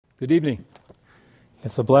Good evening.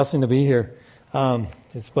 It's a blessing to be here.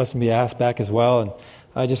 It's a blessing to be asked back as well. And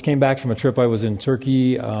I just came back from a trip. I was in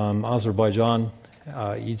Turkey, Azerbaijan,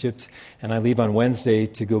 Egypt, and I leave on Wednesday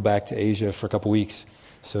to go back to Asia for a couple weeks.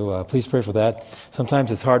 So please pray for that.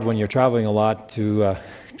 Sometimes it's hard when you're traveling a lot to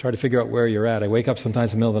try to figure out where you're at. I wake up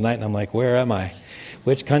sometimes in the middle of the night and I'm like, where am I?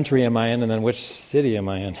 Which country am I in? And then which city am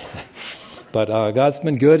I in? But God's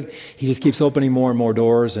been good. He just keeps opening more and more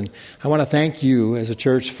doors. And I want to thank you as a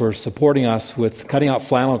church for supporting us with cutting out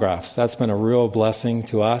flannel graphs. That's been a real blessing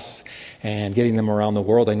to us and getting them around the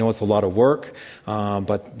world. I know it's a lot of work,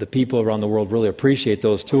 but the people around the world really appreciate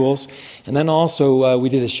those tools. And then also we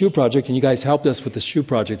did a shoe project, and you guys helped us with the shoe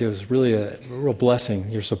project. It was really a real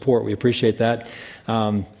blessing, your support. We appreciate that.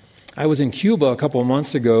 I was in Cuba a couple of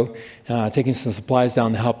months ago taking some supplies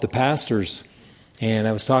down to help the pastors. And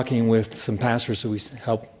I was talking with some pastors who we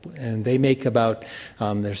help, and they make about,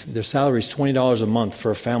 their salary is $20 a month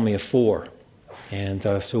for a family of 4.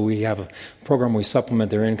 And so we have a program where we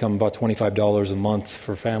supplement their income about $25 a month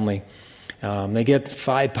for a family. They get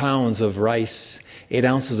 5 pounds of rice, 8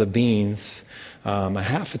 ounces of beans,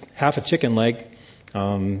 half a chicken leg,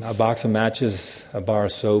 a box of matches, a bar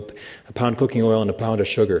of soap, a pound of cooking oil, and a pound of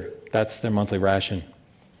sugar. That's their monthly ration.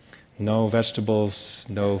 No vegetables,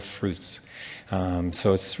 no fruits.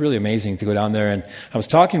 So it's really amazing to go down there. And I was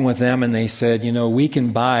talking with them, and they said, we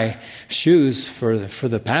can buy shoes for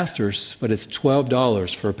the pastors, but it's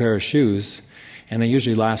 $12 for a pair of shoes, and they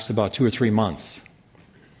usually last about 2 or 3 months.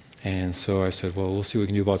 And so I said, well, we'll see what we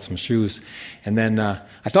can do about some shoes. And then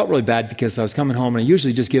I felt really bad because I was coming home, and I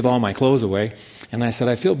usually just give all my clothes away. And I said,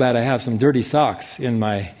 I feel bad. I have some dirty socks in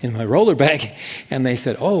my roller bag. And they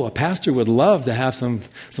said, oh, a pastor would love to have some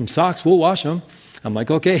socks. We'll wash them. I'm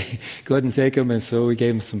like, okay, go ahead and take them. And so we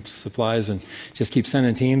gave them some supplies and just keep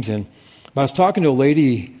sending teams. And I was talking to a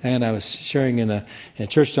lady, and I was sharing in a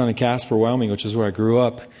church down in Casper, Wyoming, which is where I grew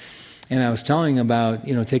up. And I was telling about,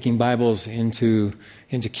 taking Bibles into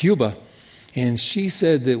Cuba. And she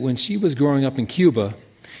said that when she was growing up in Cuba,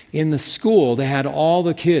 in the school, they had all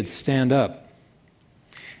the kids stand up.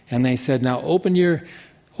 And they said, now open your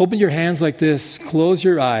hands like this, close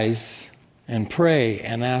your eyes, and pray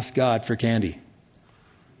and ask God for candy.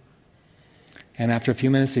 And after a few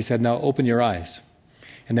minutes, they said, now open your eyes.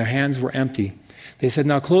 And their hands were empty. They said,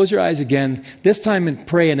 now close your eyes again, this time and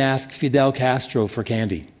pray and ask Fidel Castro for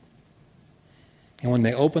candy. And when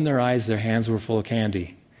they opened their eyes, their hands were full of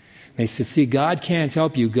candy. They said, see, God can't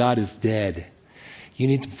help you. God is dead. You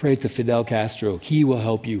need to pray to Fidel Castro. He will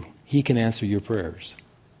help you. He can answer your prayers.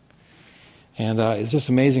 And it's just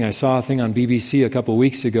amazing. I saw a thing on BBC a couple of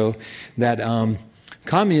weeks ago that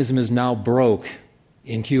communism is now broke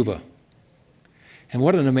in Cuba. And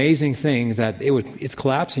what an amazing thing that it's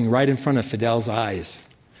collapsing right in front of Fidel's eyes.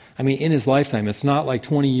 I mean, in his lifetime. It's not like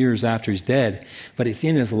 20 years after he's dead, but it's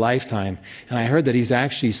in his lifetime. And I heard that he's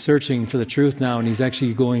actually searching for the truth now, and he's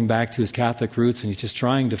actually going back to his Catholic roots, and he's just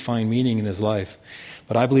trying to find meaning in his life.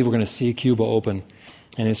 But I believe we're going to see Cuba open.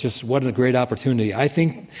 And it's just, what a great opportunity. I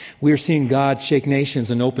think we're seeing God shake nations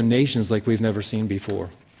and open nations like we've never seen before.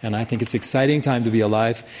 And I think it's an exciting time to be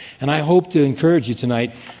alive. And I hope to encourage you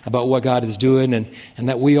tonight about what God is doing and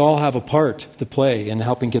that we all have a part to play in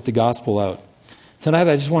helping get the gospel out. Tonight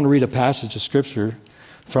I just want to read a passage of Scripture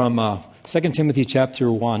from 2 Timothy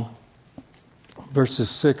chapter 1, verses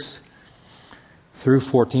 6 through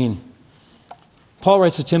 14. Paul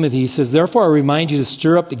writes to Timothy, he says, therefore I remind you to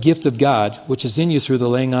stir up the gift of God, which is in you through the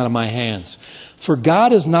laying on of my hands. For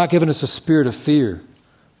God has not given us a spirit of fear,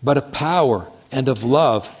 but of power and of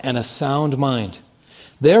love and a sound mind.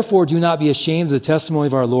 Therefore do not be ashamed of the testimony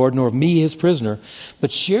of our Lord, nor of me his prisoner,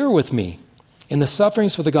 but share with me in the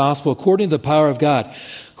sufferings for the gospel according to the power of God,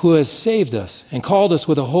 who has saved us and called us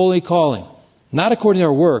with a holy calling, not according to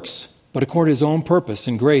our works, but according to his own purpose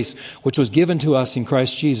and grace, which was given to us in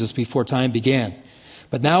Christ Jesus before time began,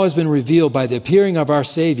 but now has been revealed by the appearing of our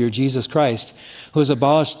Savior, Jesus Christ, who has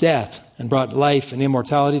abolished death and brought life and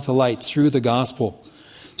immortality to light through the gospel,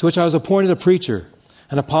 to which I was appointed a preacher,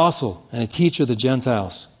 an apostle, and a teacher of the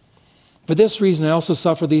Gentiles. For this reason I also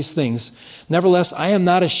suffer these things. Nevertheless, I am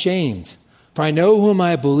not ashamed, for I know whom I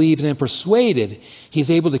have believed and am persuaded he is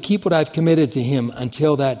able to keep what I have committed to him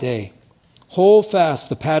until that day. Hold fast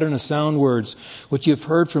the pattern of sound words which you have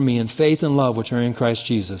heard from me in faith and love which are in Christ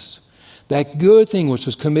Jesus. That good thing which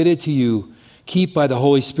was committed to you, keep by the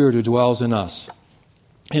Holy Spirit who dwells in us.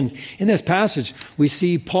 And in this passage, we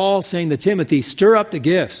see Paul saying to Timothy, stir up the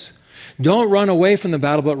gifts. Don't run away from the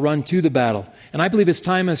battle, but run to the battle. And I believe it's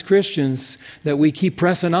time as Christians that we keep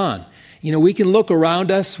pressing on. We can look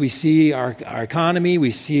around us, we see our economy,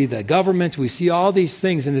 we see the government, we see all these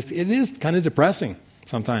things, and it is kind of depressing.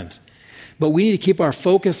 sometimes. But we need to keep our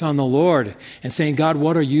focus on the Lord and saying, God,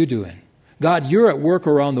 what are you doing? God, you're at work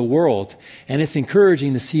around the world, and it's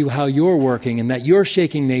encouraging to see how you're working and that you're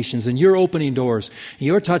shaking nations and you're opening doors and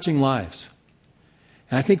you're touching lives.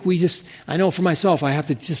 And I think I know for myself, I have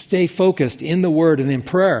to just stay focused in the Word and in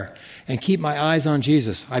prayer and keep my eyes on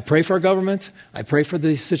Jesus. I pray for our government, I pray for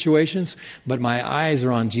these situations, but my eyes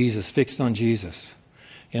are on Jesus, fixed on Jesus.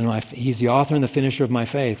 He's the author and the finisher of my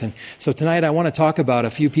faith. And so tonight I want to talk about a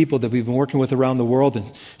few people that we've been working with around the world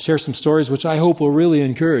and share some stories which I hope will really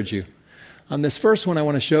encourage you. This first one I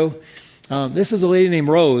want to show, this is a lady named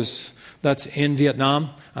Rose that's in Vietnam.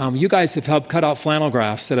 You guys have helped cut out flannel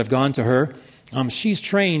graphs that have gone to her. She's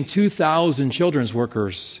trained 2,000 children's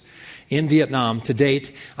workers in Vietnam to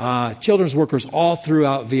date, children's workers all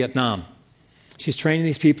throughout Vietnam. She's training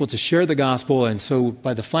these people to share the gospel, and so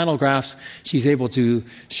by the flannel graphs, she's able to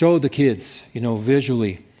show the kids,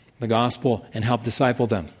 visually the gospel and help disciple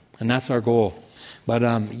them. And that's our goal.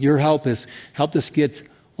 But your help has helped us get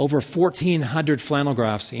over 1,400 flannel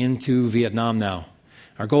graphs into Vietnam now.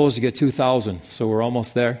 Our goal is to get 2,000, so we're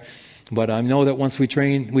almost there. But I know that once we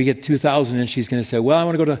get 2,000, and she's going to say, well, I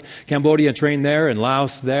want to go to Cambodia and train there, and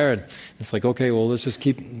Laos there. And it's like, okay, well, let's just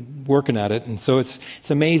keep working at it. And so it's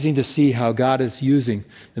amazing to see how God is using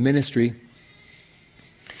the ministry.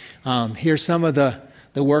 Here's some of the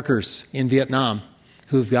workers in Vietnam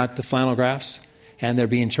who've got the flannel graphs, and they're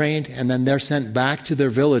being trained, and then they're sent back to their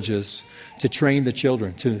villages to train the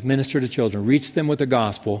children, to minister to children, reach them with the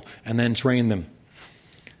gospel, and then train them.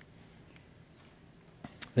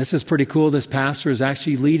 This is pretty cool. This pastor is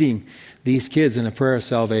actually leading these kids in a prayer of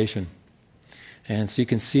salvation. And so you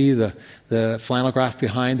can see the flannel graph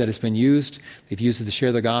behind that has been used. They've used it to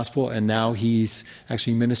share the gospel, and now he's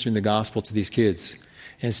actually ministering the gospel to these kids.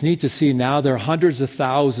 And it's neat to see now there are hundreds of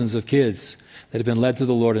thousands of kids that have been led to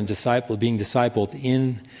the Lord and being discipled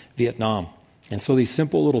in Vietnam. And so these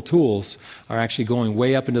simple little tools are actually going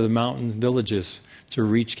way up into the mountain villages to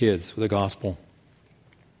reach kids with the gospel.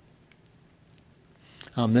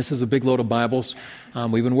 This is a big load of Bibles.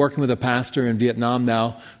 We've been working with a pastor in Vietnam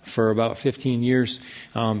now for about 15 years.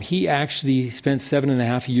 He actually spent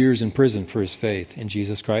 7.5 years in prison for his faith in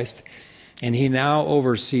Jesus Christ. And he now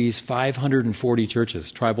oversees 540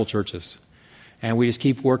 churches, tribal churches. And we just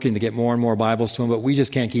keep working to get more and more Bibles to him, but we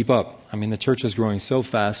just can't keep up. I mean, the church is growing so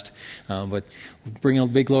fast. But bringing a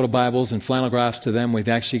big load of Bibles and flannel graphs to them. We've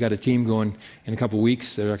actually got a team going in a couple of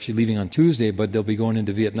weeks. They're actually leaving on Tuesday, but they'll be going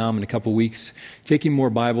into Vietnam in a couple of weeks, taking more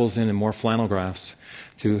Bibles in and more flannel graphs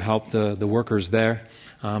to help the workers there.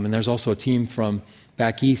 And there's also a team from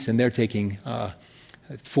back east, and they're taking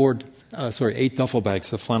 8 duffel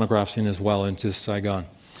bags of flannel graphs in as well into Saigon.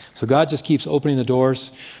 So God just keeps opening the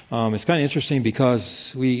doors. It's kind of interesting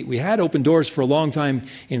because we had open doors for a long time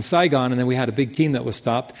in Saigon, and then we had a big team that was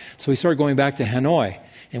stopped. So we started going back to Hanoi.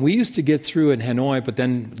 And we used to get through in Hanoi, but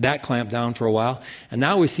then that clamped down for a while. And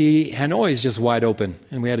now we see Hanoi is just wide open.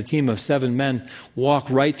 And we had a team of 7 men walk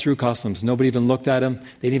right through customs. Nobody even looked at them.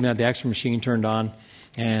 They didn't even have the X-ray machine turned on.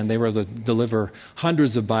 And they were able to deliver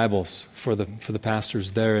hundreds of Bibles for the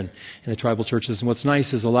pastors there and in the tribal churches. And what's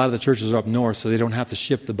nice is a lot of the churches are up north, so they don't have to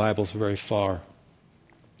ship the Bibles very far.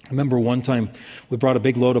 I remember one time we brought a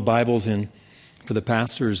big load of Bibles in for the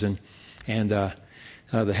pastors, and the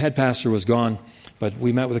head pastor was gone, but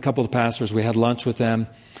we met with a couple of the pastors. We had lunch with them,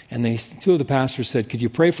 and 2 of the pastors said, "Could you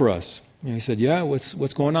pray for us?" And we said, "Yeah, what's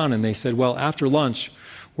going on?" And they said, "Well, after lunch,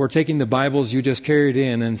 we're taking the Bibles you just carried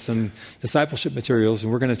in and some discipleship materials,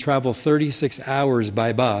 and we're going to travel 36 hours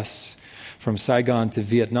by bus from Saigon to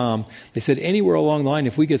Vietnam." They said, "Anywhere along the line,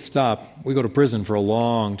 if we get stopped, we go to prison for a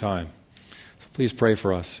long time. So please pray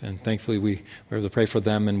for us." And thankfully, we were able to pray for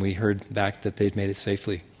them, and we heard back that they'd made it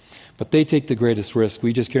safely. But they take the greatest risk.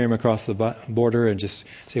 We just carry them across the border and just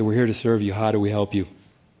say, "We're here to serve you. How do we help you?"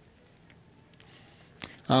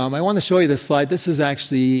 I want to show you this slide. This is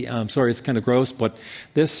actually, sorry, it's kind of gross, but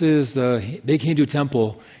this is the big Hindu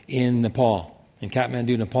temple in Nepal, in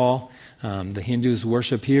Kathmandu, Nepal. The Hindus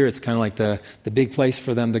worship here. It's kind of like the big place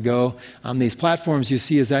for them to go. These platforms you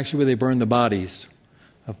see is actually where they burn the bodies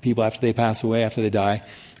of people after they pass away, after they die.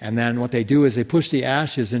 And then what they do is they push the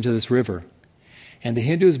ashes into this river. And the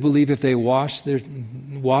Hindus believe if they wash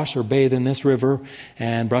or bathe in this river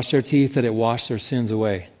and brush their teeth, that it washes their sins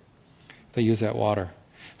away. They use that water.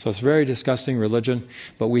 So it's a very disgusting religion,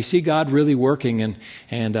 but we see God really working,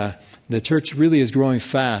 and the church really is growing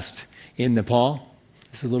fast in Nepal.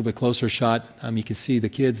 This is a little bit closer shot. You can see the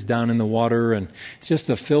kids down in the water, and it's just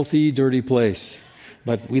a filthy, dirty place.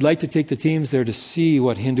 But we like to take the teams there to see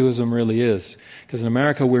what Hinduism really is. Because in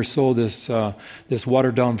America, we're sold this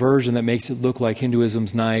watered-down version that makes it look like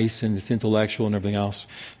Hinduism's nice and it's intellectual and everything else.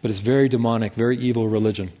 But it's very demonic, very evil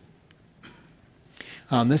religion.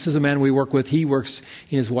 This is a man we work with. He and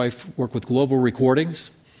his wife work with Global Recordings.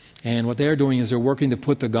 And what they're doing is they're working to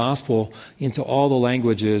put the gospel into all the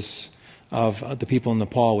languages of the people in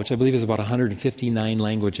Nepal, which I believe is about 159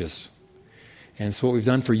 languages. And so what we've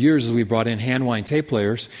done for years is we brought in hand-wind tape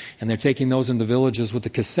players, and they're taking those into villages with the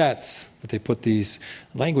cassettes that they put these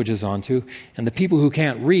languages onto. And the people who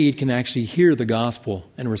can't read can actually hear the gospel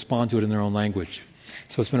and respond to it in their own language.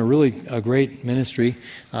 So it's been a great ministry.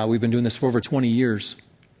 We've been doing this for over 20 years.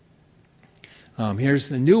 Here's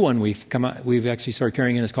the new one we've actually started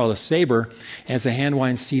carrying in. It's called a Saber, and it's a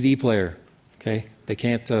hand-wind CD player. Okay, they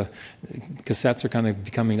can't. Cassettes are kind of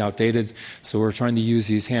becoming outdated, so we're trying to use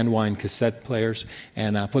these hand-wind cassette players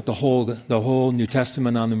and put the whole New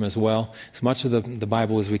Testament on them as well, as much of the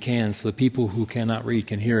Bible as we can, so the people who cannot read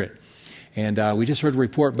can hear it. And we just heard a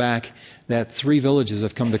report back that 3 villages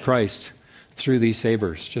have come to Christ through these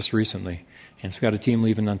Sabers just recently. And so we've got a team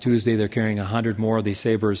leaving on Tuesday. They're carrying 100 more of these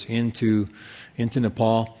Sabers into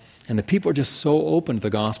Nepal. And the people are just so open to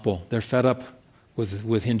the gospel. They're fed up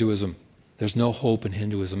with Hinduism. There's no hope in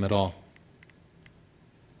Hinduism at all.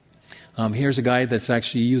 Here's a guy that's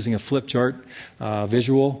actually using a flip chart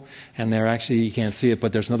visual. And they're actually, you can't see it,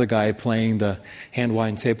 but there's another guy playing the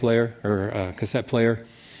hand-wind tape player or cassette player.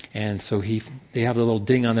 And so they have a little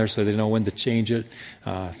ding on there so they know when to change it,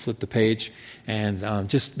 flip the page. And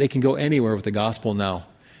they can go anywhere with the gospel now.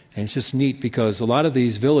 And it's just neat because a lot of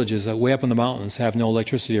these villages way up in the mountains have no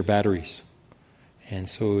electricity or batteries. And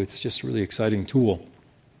so it's just a really exciting tool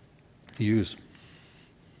to use.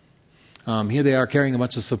 Here they are carrying a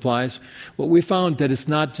bunch of supplies. Well, we found that it's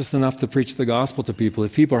not just enough to preach the gospel to people.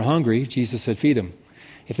 If people are hungry, Jesus said, feed them.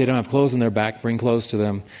 If they don't have clothes on their back, bring clothes to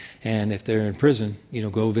them. And if they're in prison,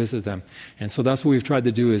 go visit them. And so that's what we've tried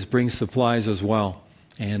to do is bring supplies as well.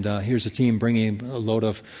 And here's a team bringing a load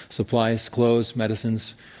of supplies, clothes,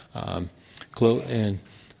 medicines, and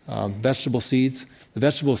vegetable seeds. The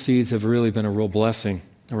vegetable seeds have really been a real blessing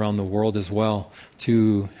around the world as well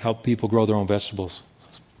to help people grow their own vegetables.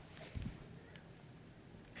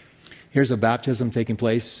 Here's a baptism taking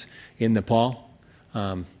place in Nepal.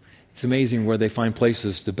 It's amazing where they find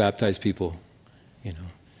places to baptize people,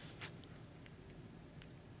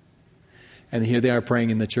 And here they are praying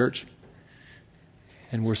in the church.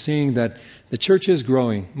 And we're seeing that the church is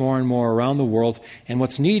growing more and more around the world. And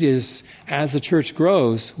what's neat is, as the church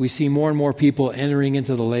grows, we see more and more people entering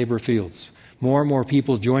into the labor fields. More and more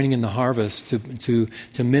people joining in the harvest to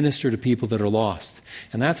minister to people that are lost.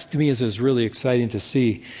 And that's, to me, is really exciting to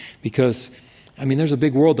see. Because, there's a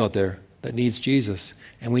big world out there that needs Jesus.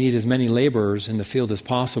 And we need as many laborers in the field as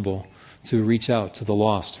possible to reach out to the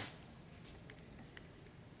lost.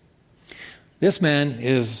 This man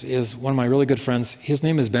is one of my really good friends. His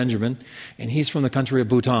name is Benjamin, and he's from the country of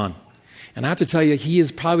Bhutan. And I have to tell you, he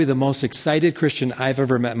is probably the most excited Christian I've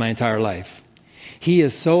ever met in my entire life. He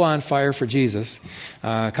is so on fire for Jesus.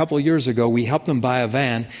 A couple of years ago, we helped him buy a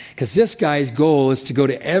van because this guy's goal is to go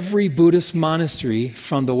to every Buddhist monastery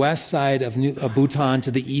from the west side of Bhutan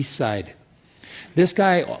to the east side. This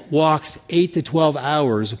guy walks 8 to 12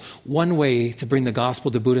 hours one way to bring the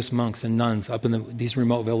gospel to Buddhist monks and nuns up in these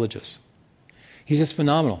remote villages. He's just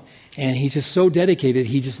phenomenal. And he's just so dedicated,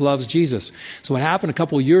 he just loves Jesus. So what happened a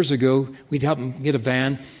couple of years ago, we'd help him get a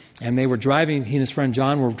van, and they were driving, he and his friend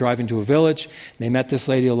John were driving to a village. They met this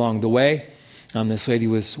lady along the way. This lady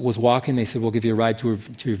was walking. They said, we'll give you a ride to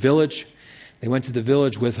your village. They went to the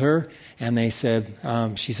village with her, and they said,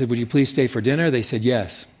 she said, would you please stay for dinner? They said,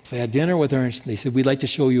 yes. So they had dinner with her, and they said, we'd like to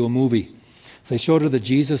show you a movie. So they showed her the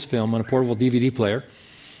Jesus film on a portable DVD player,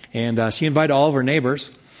 and she invited all of her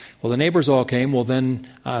neighbors. Well, the neighbors all came. Well, then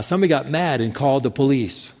somebody got mad and called the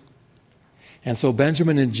police. And so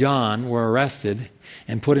Benjamin and John were arrested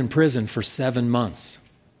and put in prison for 7 months.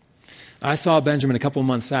 I saw Benjamin a couple of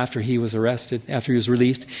months after he was arrested, after he was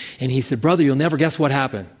released, and he said, brother, you'll never guess what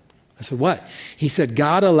happened. I said, what? He said,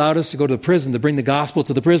 God allowed us to go to the prison to bring the gospel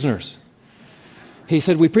to the prisoners. He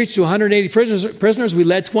said, we preached to 180 prisoners, we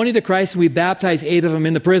led 20 to Christ, and we baptized 8 of them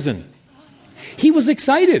in the prison. He was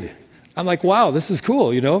excited. I'm like, wow, this is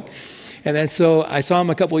cool, And then so I saw him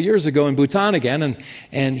a couple of years ago in Bhutan again,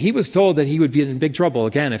 and he was told that he would be in big trouble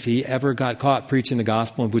again if he ever got caught preaching the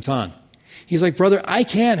gospel in Bhutan. He's like, brother, I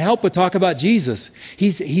can't help but talk about Jesus.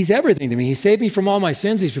 He's everything to me. He saved me from all my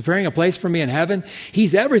sins. He's preparing a place for me in heaven.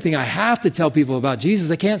 He's everything. I have to tell people about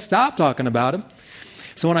Jesus. I can't stop talking about him.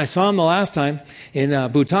 So when I saw him the last time in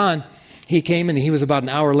Bhutan, he came and he was about an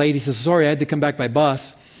hour late. He says, sorry, I had to come back by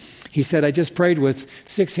bus. He said, I just prayed with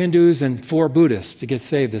 6 Hindus and 4 Buddhists to get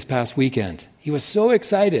saved this past weekend. He was so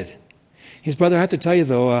excited. His brother, I have to tell you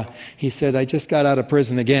though, he said, I just got out of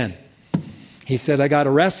prison again. He said, I got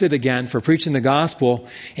arrested again for preaching the gospel.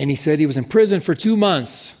 And he said he was in prison for 2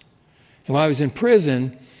 months. And while I was in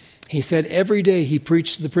prison, he said every day he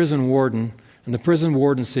preached to the prison warden. And the prison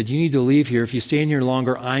warden said, you need to leave here. If you stay in here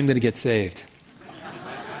longer, I'm going to get saved.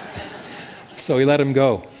 So he let him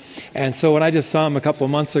go. And so when I just saw him a couple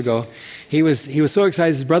of months ago, he was so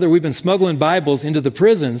excited. His brother, we've been smuggling Bibles into the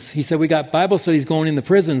prisons. He said, we got Bible studies going in the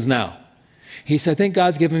prisons now. He said, I think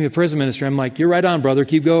God's giving me a prison ministry. I'm like, you're right on, brother.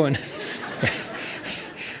 Keep going.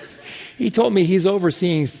 He told me he's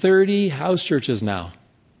overseeing 30 house churches now.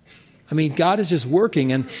 I mean, God is just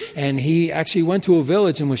working. And he actually went to a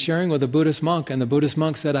village and was sharing with a Buddhist monk. And the Buddhist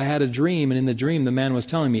monk said, I had a dream. And in the dream, the man was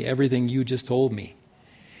telling me everything you just told me.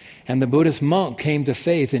 And the Buddhist monk came to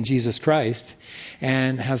faith in Jesus Christ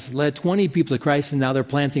and has led 20 people to Christ. And now they're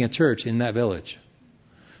planting a church in that village.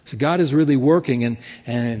 So God is really working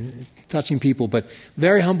and touching people. But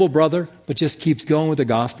very humble brother, but just keeps going with the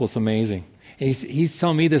gospel. It's amazing. And he's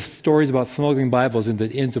telling me this stories about smuggling Bibles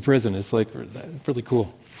into prison. It's like really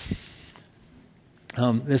cool.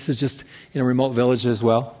 This is just in a remote village as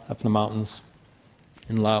well, up in the mountains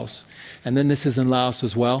in Laos. And then this is in Laos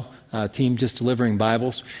as well, a team just delivering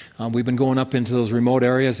Bibles. We've been going up into those remote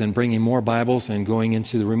areas and bringing more Bibles and going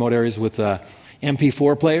into the remote areas with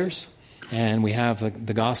MP4 players. And we have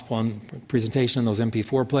the gospel on presentation on those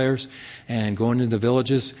MP4 players and going into the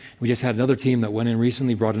villages. We just had another team that went in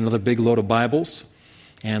recently, brought another big load of Bibles.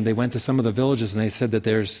 And they went to some of the villages and they said that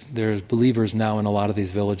there's believers now in a lot of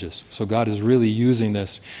these villages. So God is really using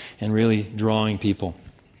this and really drawing people.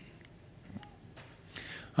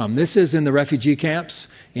 This is in the refugee camps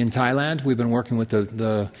in Thailand. We've been working with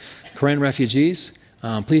the Korean refugees.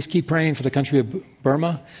 Please keep praying for the country of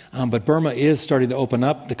Burma. But Burma is starting to open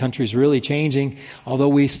up. The country is really changing. Although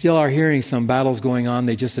we still are hearing some battles going on.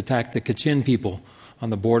 They just attacked the Kachin people on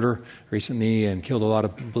the border recently and killed a lot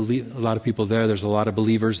of people there. There's a lot of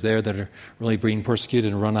believers there that are really being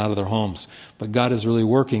persecuted and run out of their homes. But God is really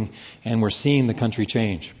working, and we're seeing the country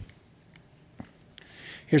change.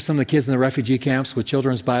 Here's some of the kids in the refugee camps with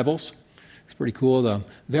children's Bibles. It's pretty cool. The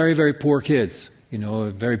very, very poor kids,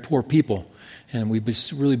 very poor people. And we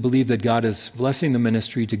just really believe that God is blessing the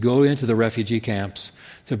ministry to go into the refugee camps,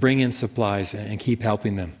 to bring in supplies and keep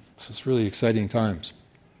helping them. So it's really exciting times.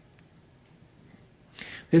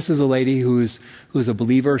 This is a lady who's a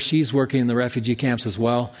believer. She's working in the refugee camps as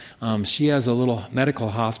well. She has a little medical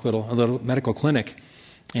hospital, a little medical clinic,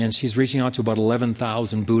 and she's reaching out to about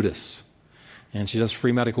 11,000 Buddhists. And she does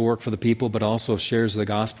free medical work for the people, but also shares the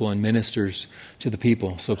gospel and ministers to the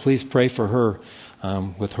people. So please pray for her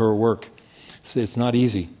with her work. It's not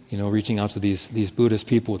easy, reaching out to these Buddhist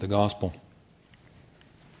people with the gospel.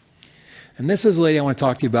 And this is a lady I want to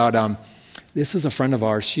talk to you about. This is a friend of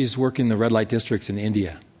ours. She's working in the red light districts in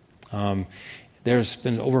India. There's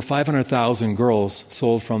been over 500,000 girls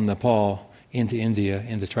sold from Nepal into India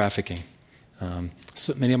into trafficking.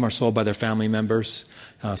 So many of them are sold by their family members.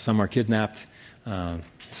 Some are kidnapped.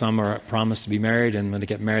 Some are promised to be married, and when they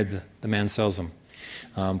get married, the man sells them.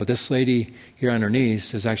 But this lady here on her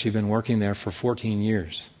knees has actually been working there for 14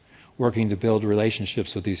 years, working to build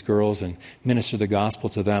relationships with these girls and minister the gospel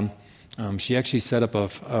to them. She actually set up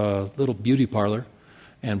a little beauty parlor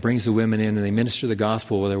and brings the women in and they minister the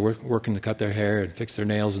gospel while they're working to cut their hair and fix their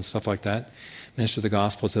nails and stuff like that. Minister the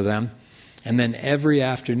gospel to them. And then every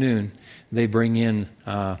afternoon they bring in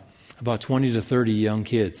about 20 to 30 young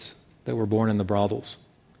kids that were born in the brothels.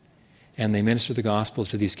 And they minister the gospel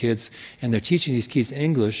to these kids. And they're teaching these kids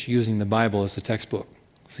English using the Bible as the textbook.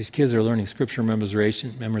 So these kids are learning scripture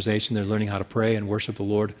memorization. They're learning how to pray and worship the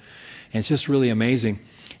Lord. And it's just really amazing.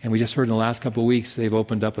 And we just heard in the last couple of weeks, they've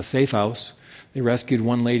opened up a safe house. They rescued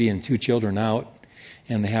one lady and 2 children out.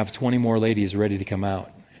 And they have 20 more ladies ready to come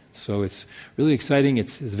out. So it's really exciting.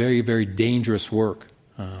 It's very, very dangerous work.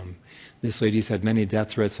 This lady's had many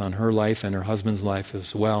death threats on her life and her husband's life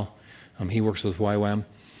as well. He works with YWAM.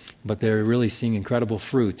 But they're really seeing incredible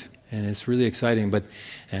fruit. And it's really exciting.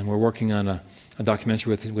 And we're working on a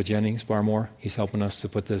documentary with Jennings Barmore. He's helping us to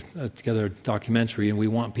put together a documentary. And we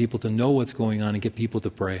want people to know what's going on and get people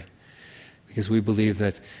to pray. Because we believe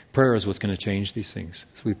that prayer is what's going to change these things.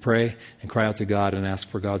 So we pray and cry out to God and ask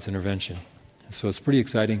for God's intervention. So it's pretty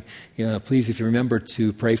exciting. Please, if you remember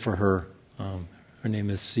to pray for her. Her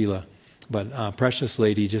name is Sila. But precious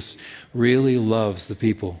lady just really loves the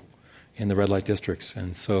people in the red light districts.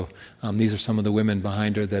 And so these are some of the women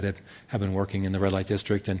behind her that have been working in the red light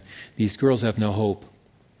district. And these girls have no hope.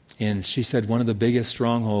 And she said one of the biggest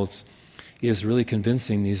strongholds is really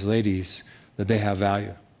convincing these ladies that they have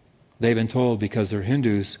value. They've been told, because they're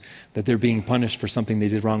Hindus, that they're being punished for something they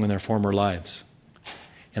did wrong in their former lives.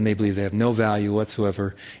 And they believe they have no value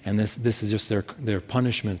whatsoever, and this is just their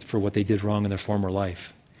punishment for what they did wrong in their former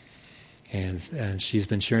life. And she's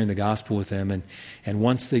been sharing the gospel with them, and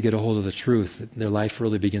once they get a hold of the truth, their life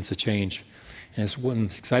really begins to change. And it's one of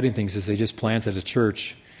the exciting things is they just planted a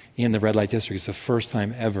church in the red light district. It's the first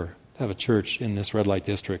time ever to have a church in this red light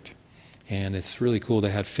district. And it's really cool.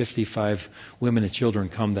 They had 55 women and children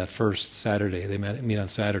come that first Saturday. They meet on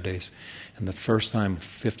Saturdays. And the first time,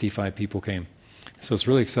 55 people came. So it's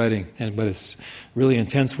really exciting, but it's really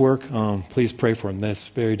intense work. Please pray for them. That's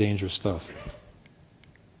very dangerous stuff.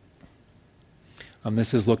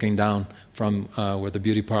 This is looking down from where the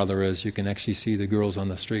beauty parlor is. You can actually see the girls on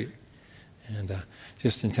the street. And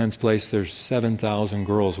just intense place. There's 7,000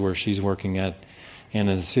 girls where she's working at. And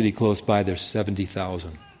in a city close by, there's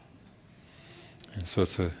 70,000. And so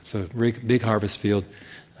it's a big harvest field,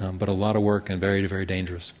 but a lot of work and very, very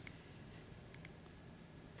dangerous.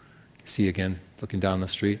 See again, looking down the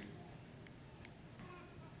street.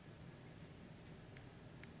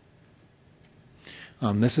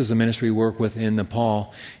 This is a ministry we work with in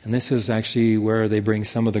Nepal, and this is actually where they bring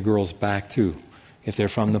some of the girls back to. If they're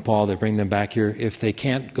from Nepal, they bring them back here. If they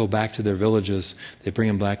can't go back to their villages, they bring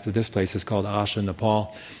them back to this place. It's called Asha,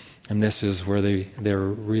 Nepal, and this is where they're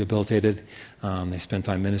rehabilitated. They spend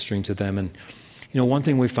time ministering to them. And, one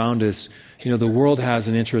thing we found is, the world has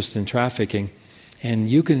an interest in trafficking, and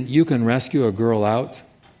you can rescue a girl out,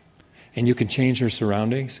 and you can change her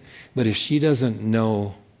surroundings, but if she doesn't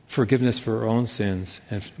know forgiveness for her own sins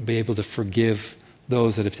and be able to forgive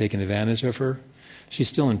those that have taken advantage of her, she's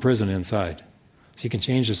still in prison inside. So you can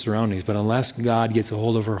change the surroundings, but unless God gets a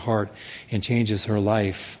hold of her heart and changes her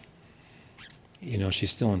life,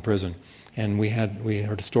 she's still in prison. And we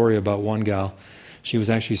heard a story about one gal. She was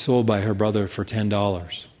actually sold by her brother for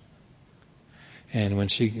 $10. And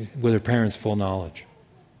with her parents' full knowledge.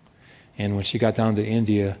 And when she got down to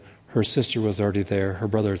India, her sister was already there. Her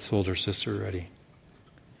brother had sold her sister already.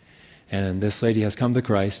 And this lady has come to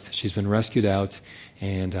Christ. She's been rescued out,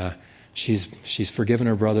 and she's forgiven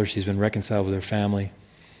her brother. She's been reconciled with her family,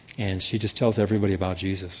 and she just tells everybody about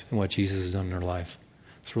Jesus and what Jesus has done in her life.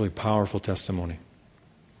 It's a really powerful testimony.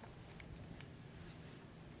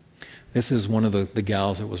 This is one of the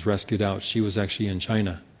gals that was rescued out. She was actually in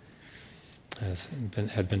China,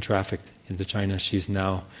 had been trafficked into China. She's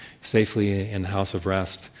now safely in the house of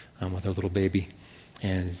rest with her little baby,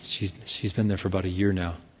 and she's been there for about a year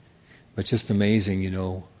now. But just amazing,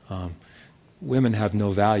 women have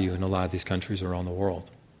no value in a lot of these countries around the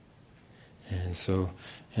world.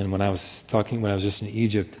 And when I was just in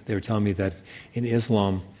Egypt, they were telling me that in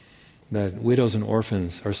Islam, that widows and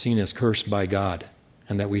orphans are seen as cursed by God,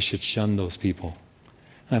 and that we should shun those people.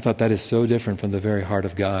 And I thought that is so different from the very heart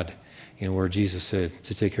of God, where Jesus said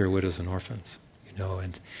to take care of widows and orphans,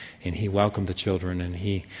 and he welcomed the children, and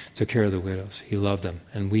he took care of the widows. He loved them.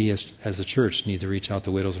 And we as a church need to reach out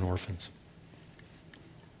to widows and orphans.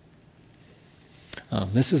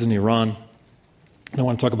 This is in Iran. I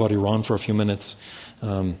want to talk about Iran for a few minutes.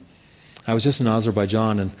 I was just in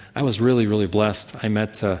Azerbaijan, and I was really, really blessed. I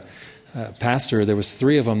met a pastor. There was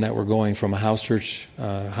 3 of them that were going from house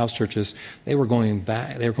churches. They were going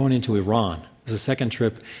back. They were going into Iran. It was a second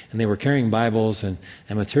trip, and they were carrying Bibles and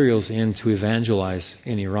materials in to evangelize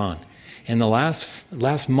in Iran. In the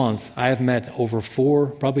last month, I have met over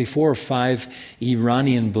probably 4 or 5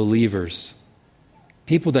 Iranian believers,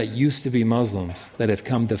 people that used to be Muslims that have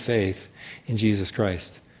come to faith in Jesus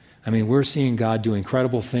Christ. I mean, we're seeing God do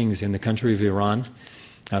incredible things in the country of Iran.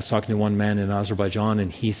 I was talking to one man in Azerbaijan,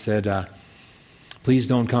 and he said, please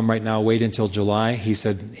don't come right now, wait until July. He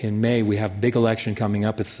said, in May, we have a big election coming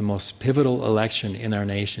up. It's the most pivotal election in our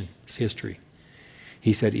nation's history.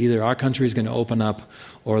 He said, either our country is going to open up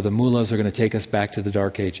or the mullahs are going to take us back to the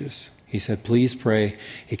Dark Ages. He said, please pray.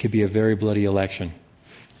 It could be a very bloody election.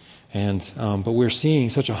 But we're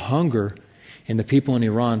seeing such a hunger in the people in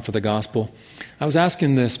Iran for the gospel. I was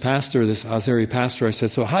asking this Azeri pastor, I said,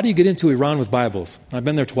 so how do you get into Iran with Bibles? I've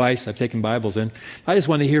been there twice. I've taken Bibles in. I just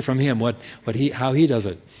wanted to hear from him how he does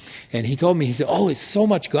it. And he told me, he said, it's so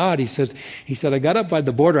much God. He said, I got up by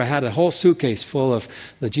the border. I had a whole suitcase full of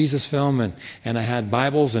the Jesus film, and I had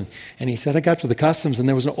Bibles. And he said, I got to the customs, and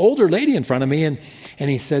there was an older lady in front of me. And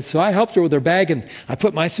he said, so I helped her with her bag, and I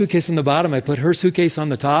put my suitcase on the bottom. I put her suitcase on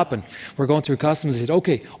the top, and we're going through customs. He said,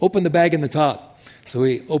 okay, open the bag in the top. So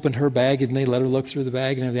he opened her bag, and they let her look through the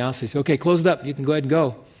bag and everything else. He said, okay, close it up. You can go ahead and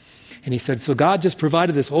go. And he said, so God just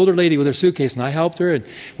provided this older lady with her suitcase, and I helped her, and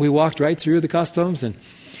we walked right through the customs, and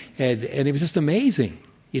And it was just amazing,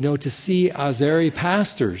 to see Azeri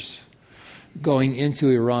pastors going into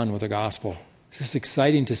Iran with the gospel. It's just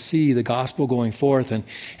exciting to see the gospel going forth and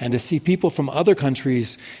to see people from other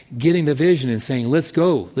countries getting the vision and saying, let's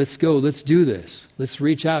go, let's do this. Let's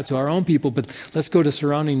reach out to our own people, but let's go to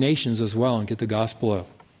surrounding nations as well and get the gospel out.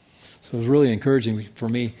 So it was really encouraging for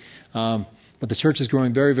me. But the church is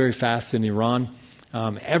growing very, very fast in Iran.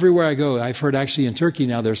 Everywhere I go, I've heard actually in Turkey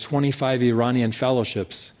now there's 25 Iranian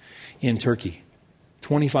fellowships in Turkey.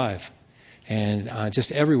 25. And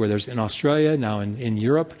just everywhere. There's in Australia, now in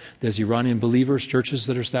Europe, there's Iranian believers, churches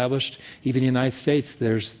that are established. Even in the United States,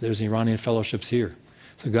 there's Iranian fellowships here.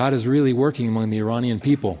 So God is really working among the Iranian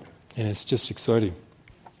people, and it's just exciting.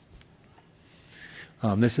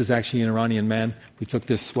 This is actually an Iranian man. We took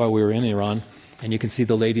this while we were in Iran, and you can see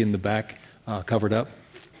the lady in the back covered up.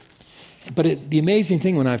 But the amazing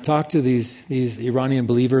thing, when I've talked to these Iranian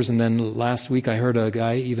believers, and then last week I heard a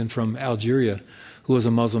guy even from Algeria who was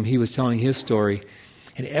a Muslim, he was telling his story.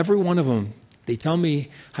 And every one of them, they tell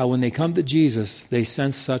me how when they come to Jesus, they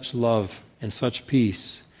sense such love and such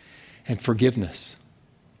peace and forgiveness.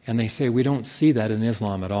 And they say, we don't see that in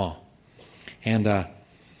Islam at all. And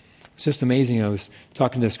it's just amazing. I was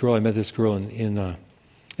talking to this girl. I met this girl in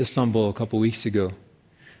Istanbul a couple weeks ago.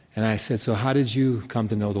 And I said, so how did you come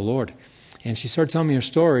to know the Lord? And she started telling me her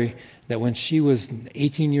story that when she was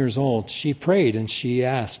 18 years old, she prayed and she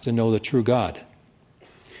asked to know the true God.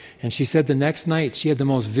 And she said the next night she had the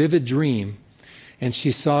most vivid dream, and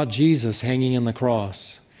she saw Jesus hanging on the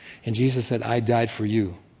cross. And Jesus said, I died for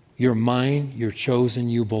you. You're mine, you're chosen,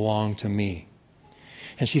 you belong to me.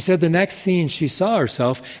 And she said the next scene she saw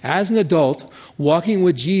herself as an adult walking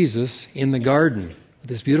with Jesus in the garden,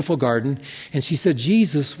 this beautiful garden. And she said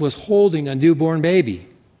Jesus was holding a newborn baby.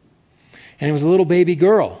 And it was a little baby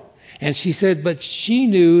girl. And she said, but she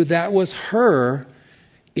knew that was her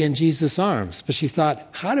in Jesus' arms. But she thought,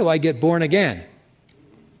 how do I get born again?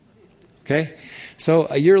 Okay? So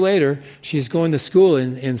a year later, she's going to school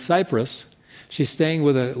in Cyprus. She's staying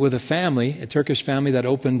with a family, a Turkish family that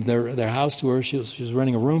opened their house to her. She was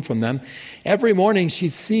renting a room from them. Every morning,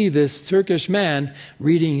 she'd see this Turkish man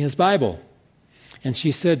reading his Bible. And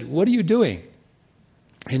she said, what are you doing?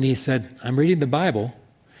 And he said, I'm reading the Bible.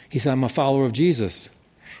 He said, I'm a follower of Jesus.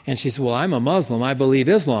 And she said, well, I'm a Muslim. I believe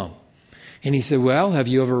Islam. And he said, well, have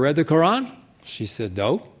you ever read the Quran? She said,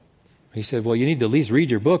 no. He said, well, you need to at least read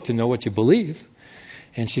your book to know what you believe.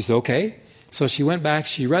 And she said, okay. So she went back,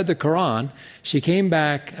 she read the Quran. She came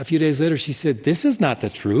back a few days later. She said, this is not the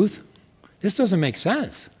truth. This doesn't make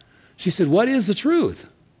sense. She said, what is the truth?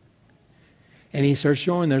 And he started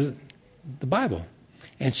showing her the Bible.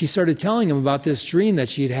 And she started telling him about this dream that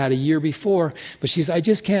she had had a year before. But she said, I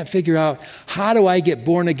just can't figure out, how do I get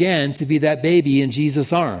born again to be that baby in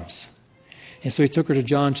Jesus' arms? And so he took her to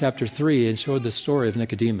John chapter 3 and showed the story of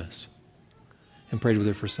Nicodemus and prayed with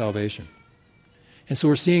her for salvation. And so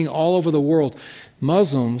we're seeing all over the world,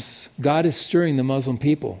 Muslims, God is stirring the Muslim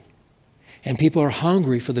people. And people are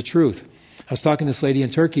hungry for the truth. I was talking to this lady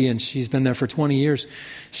in Turkey, and she's been there for 20 years.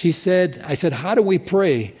 I said, how do we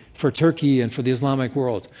pray for Turkey and for the Islamic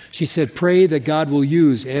world? She said, pray that God will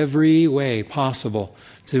use every way possible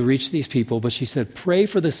to reach these people. But she said, pray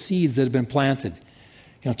for the seeds that have been planted.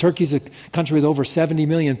 Turkey's a country with over 70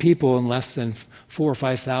 million people and less than 4,000 or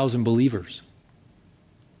 5,000 believers.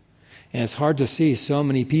 And it's hard to see so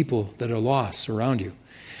many people that are lost around you.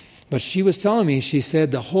 But she was telling me, she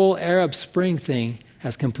said, the whole Arab Spring thing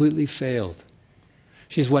has completely failed.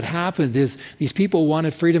 She says, what happened is these people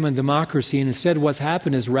wanted freedom and democracy, and instead what's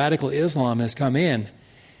happened is radical Islam has come in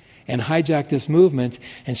and hijacked this movement.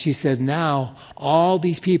 And she said, now all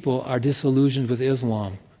these people are disillusioned with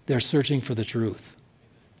Islam. They're searching for the truth.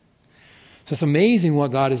 So it's amazing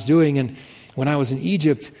what God is doing. And when I was in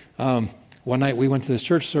Egypt, one night we went to this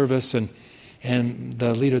church service, and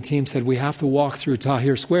the leader of the team said, we have to walk through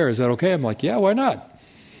Tahrir Square. Is that okay? I'm like, yeah, why not?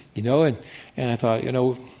 And I thought,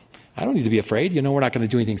 I don't need to be afraid. We're not going to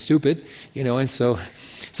do anything stupid. And so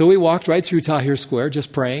we walked right through Tahrir Square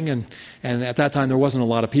just praying. And at that time, there wasn't a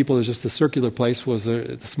lot of people. It was just the circular place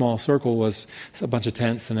the small circle was a bunch of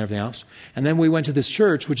tents and everything else. And then we went to this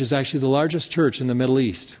church, which is actually the largest church in the Middle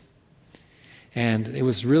East. And it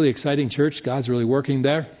was a really exciting church. God's really working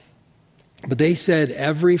there. But they said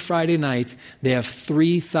every Friday night they have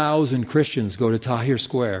 3,000 Christians go to Tahrir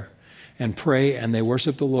Square and pray, and they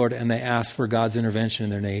worship the Lord, and they ask for God's intervention in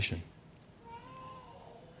their nation.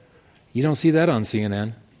 You don't see that on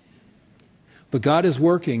CNN. But God is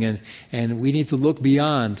working, and we need to look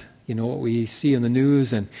beyond, what we see in the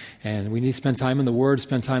news, and we need to spend time in the Word,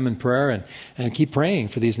 spend time in prayer, and keep praying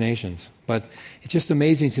for these nations. But it's just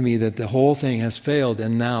amazing to me that the whole thing has failed,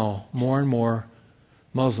 and now more and more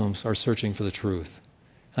Muslims are searching for the truth.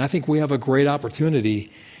 And I think we have a great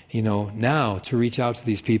opportunity, now to reach out to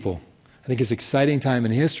these people. I think it's an exciting time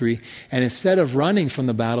in history, and instead of running from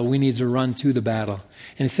the battle, we need to run to the battle.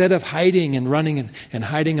 And instead of hiding and running and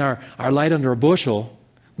hiding our light under a bushel,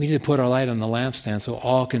 we need to put our light on the lampstand so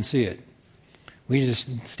all can see it. We need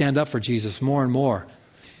to stand up for Jesus more and more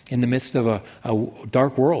in the midst of a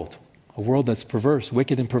dark world, a world that's perverse,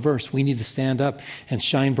 wicked and perverse. We need to stand up and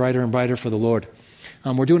shine brighter and brighter for the Lord.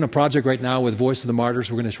 We're doing a project right now with Voice of the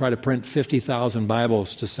Martyrs. We're going to try to print 50,000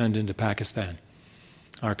 Bibles to send into Pakistan.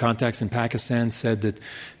 Our contacts in Pakistan said that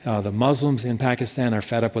the Muslims in Pakistan are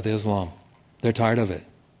fed up with Islam. They're tired of it.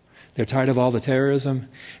 They're tired of all the terrorism,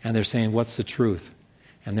 and they're saying, what's the truth?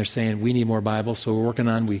 And they're saying, we need more Bibles, so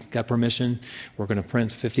we got permission. We're going to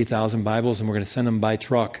print 50,000 Bibles, and we're going to send them by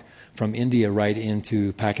truck from India right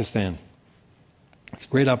into Pakistan. It's a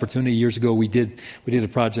great opportunity. Years ago, we did a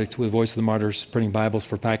project with Voice of the Martyrs, printing Bibles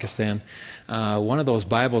for Pakistan. One of those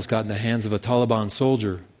Bibles got in the hands of a Taliban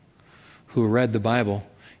soldier who read the Bible.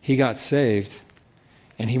 He got saved,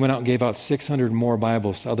 and he went out and gave out 600 more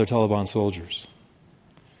Bibles to other Taliban soldiers.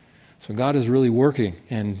 So God is really working,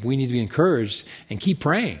 and we need to be encouraged and keep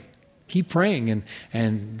praying. Keep praying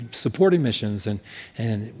and supporting missions,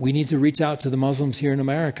 and we need to reach out to the Muslims here in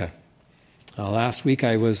America. Last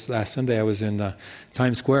Sunday, I was in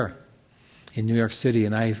Times Square in New York City,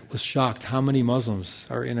 and I was shocked how many Muslims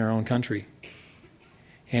are in our own country.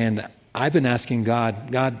 And I've been asking God,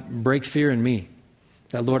 break fear in me.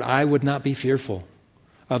 That, Lord, I would not be fearful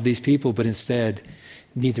of these people, but instead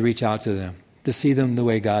need to reach out to them, to see them the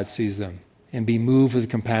way God sees them, and be moved with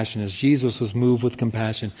compassion. As Jesus was moved with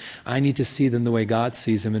compassion, I need to see them the way God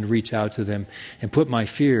sees them and reach out to them and put my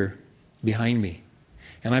fear behind me.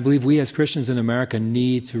 And I believe we as Christians in America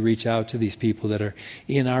need to reach out to these people that are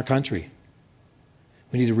in our country.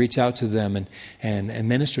 We need to reach out to them and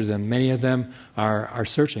minister to them. Many of them are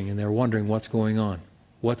searching, and they're wondering what's going on.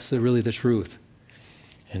 What's really the truth?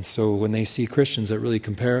 And so when they see Christians that really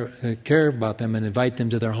care about them and invite them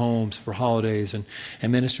to their homes for holidays and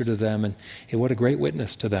minister to them, and what a great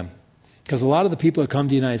witness to them. Because a lot of the people that come to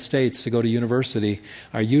the United States to go to university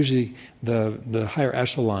are usually the higher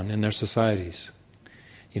echelon in their societies.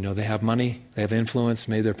 They have money, they have influence,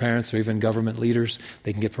 maybe their parents or even government leaders.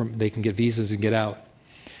 They can get visas and get out.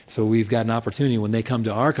 So we've got an opportunity when they come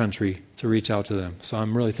to our country to reach out to them. So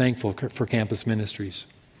I'm really thankful for campus ministries.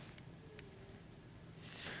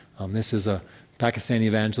 This is a Pakistani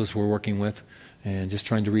evangelist we're working with, and just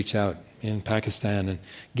trying to reach out in Pakistan and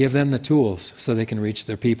give them the tools so they can reach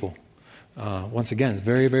their people. Once again,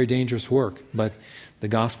 very, very dangerous work, but the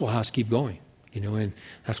gospel has to keep going. And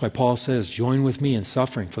that's why Paul says, join with me in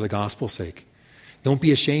suffering for the gospel's sake. Don't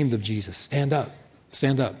be ashamed of Jesus. Stand up.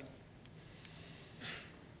 Stand up.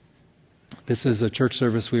 This is a church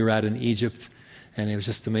service we were at in Egypt, and it was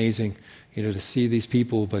just amazing, to see these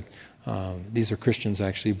people, but these are Christians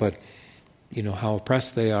actually, but how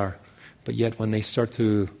oppressed they are. But yet when they start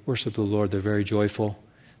to worship the Lord, they're very joyful.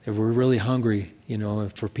 They were really hungry,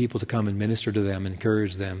 for people to come and minister to them,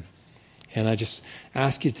 encourage them. And I just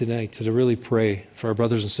ask you tonight to really pray for our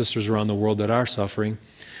brothers and sisters around the world that are suffering.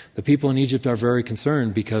 The people in Egypt are very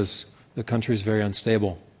concerned because the country is very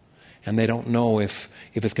unstable. And they don't know if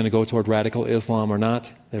it's going to go toward radical Islam or not.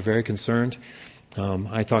 They're very concerned.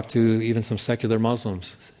 I talked to even some secular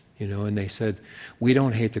Muslims, and they said, we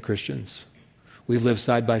don't hate the Christians. We've lived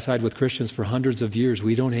side by side with Christians for hundreds of years.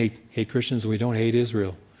 We don't hate Christians, and we don't hate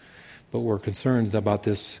Israel. But we're concerned about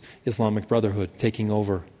this Islamic Brotherhood taking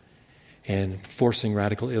over and forcing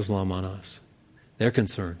radical Islam on us. They're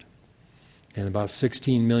concerned. And about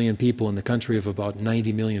 16 million people in the country of about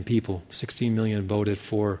 90 million people, 16 million voted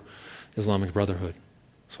for Islamic Brotherhood.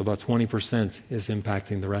 So about 20% is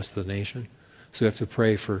impacting the rest of the nation. So we have to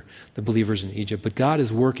pray for the believers in Egypt. But God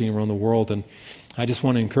is working around the world, and I just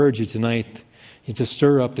want to encourage you tonight to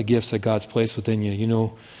stir up the gifts that God's placed within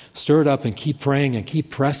you. Stir it up and keep praying and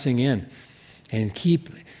keep pressing in and keep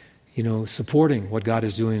supporting what God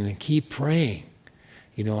is doing and keep praying.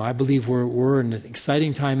 I believe we're in an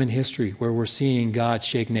exciting time in history where we're seeing God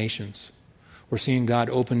shake nations. We're seeing God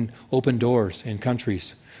open doors in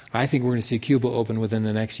countries. I think we're going to see Cuba open within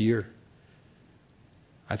the next year.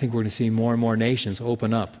 I think we're going to see more and more nations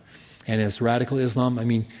open up. And as radical Islam,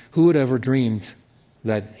 who would ever dreamed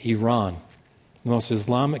that Iran, the most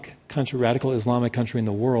Islamic country, radical Islamic country in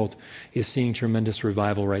the world, is seeing tremendous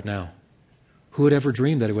revival right now? Who would ever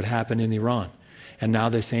dream that it would happen in Iran? And now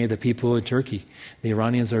they're saying that people in Turkey, the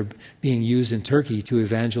Iranians are being used in Turkey to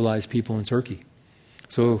evangelize people in Turkey.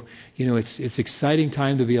 So, it's exciting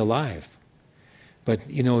time to be alive. But,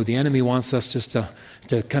 the enemy wants us just to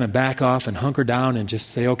kind of back off and hunker down and just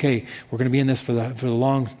say, okay, we're going to be in this for the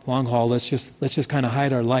long haul. Let's just kind of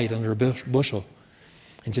hide our light under a bushel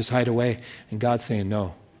and just hide away. And God's saying,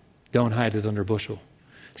 no, don't hide it under a bushel.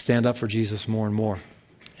 Stand up for Jesus more and more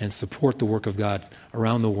and support the work of God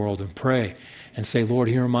around the world and pray and say, Lord,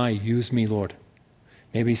 here am I. Use me, Lord.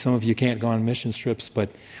 Maybe some of you can't go on mission trips, but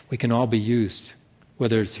we can all be used.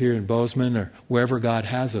 Whether it's here in Bozeman or wherever God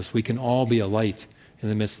has us, we can all be a light in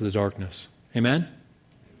the midst of the darkness. Amen?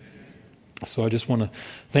 So I just want to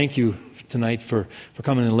thank you tonight for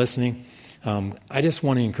coming and listening. I just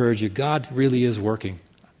want to encourage you. God really is working.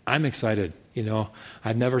 I'm excited.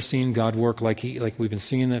 I've never seen God work like we've been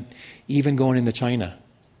seeing it, even going into China.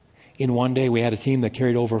 In one day, we had a team that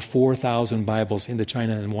carried over 4,000 Bibles into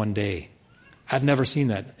China in one day. I've never seen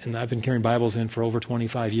that, and I've been carrying Bibles in for over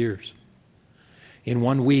 25 years. In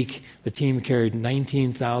 1 week, the team carried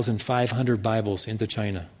 19,500 Bibles into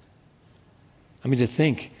China. I mean, to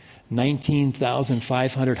think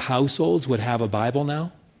 19,500 households would have a Bible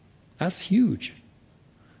now? That's huge.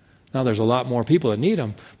 Now, there's a lot more people that need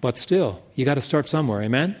them, but still, you got to start somewhere,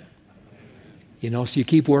 amen? So you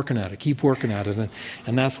keep working at it,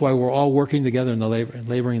 and that's why we're all working together in the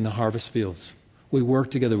laboring in the harvest fields. We work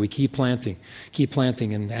together, we keep planting,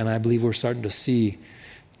 and I believe we're starting to see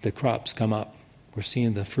the crops come up. We're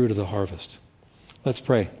seeing the fruit of the harvest. Let's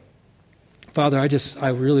pray. Father, I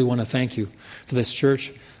really want to thank you for this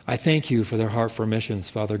church. I thank you for their heart for missions,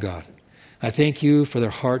 Father God. I thank you for their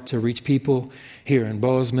heart to reach people here in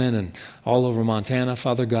Bozeman and all over Montana,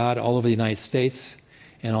 Father God, all over the United States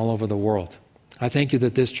and all over the world. I thank you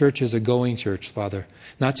that this church is a going church, Father.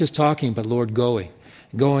 Not just talking, but Lord, going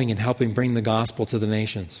and helping bring the gospel to the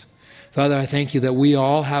nations. Father, I thank you that we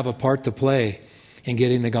all have a part to play in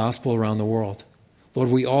getting the gospel around the world. Lord,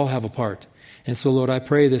 we all have a part. And so, Lord, I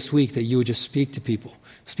pray this week that you would just speak to people.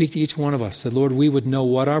 Speak to each one of us, that, Lord, we would know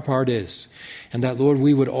what our part is, and that, Lord,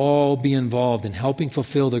 we would all be involved in helping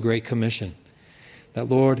fulfill the Great Commission. That,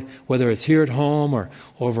 Lord, whether it's here at home or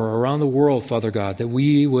over around the world, Father God, that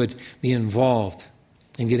we would be involved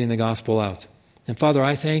in getting the gospel out. And, Father,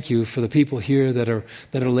 I thank you for the people here that are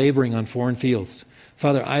laboring on foreign fields.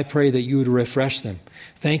 Father, I pray that you would refresh them.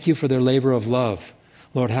 Thank you for their labor of love.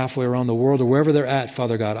 Lord, halfway around the world or wherever they're at,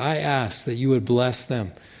 Father God, I ask that you would bless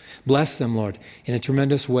them. Bless them, Lord, in a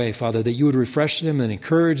tremendous way, Father, that you would refresh them and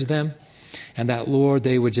encourage them, and that, Lord,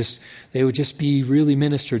 they would just be really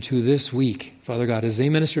ministered to this week, Father God, as they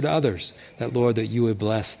minister to others, that, Lord, that you would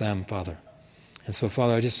bless them, Father. And so,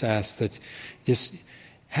 Father, I just ask that just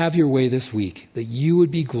have your way this week, that you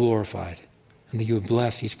would be glorified, and that you would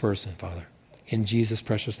bless each person, Father. In Jesus'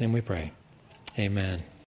 precious name we pray. Amen.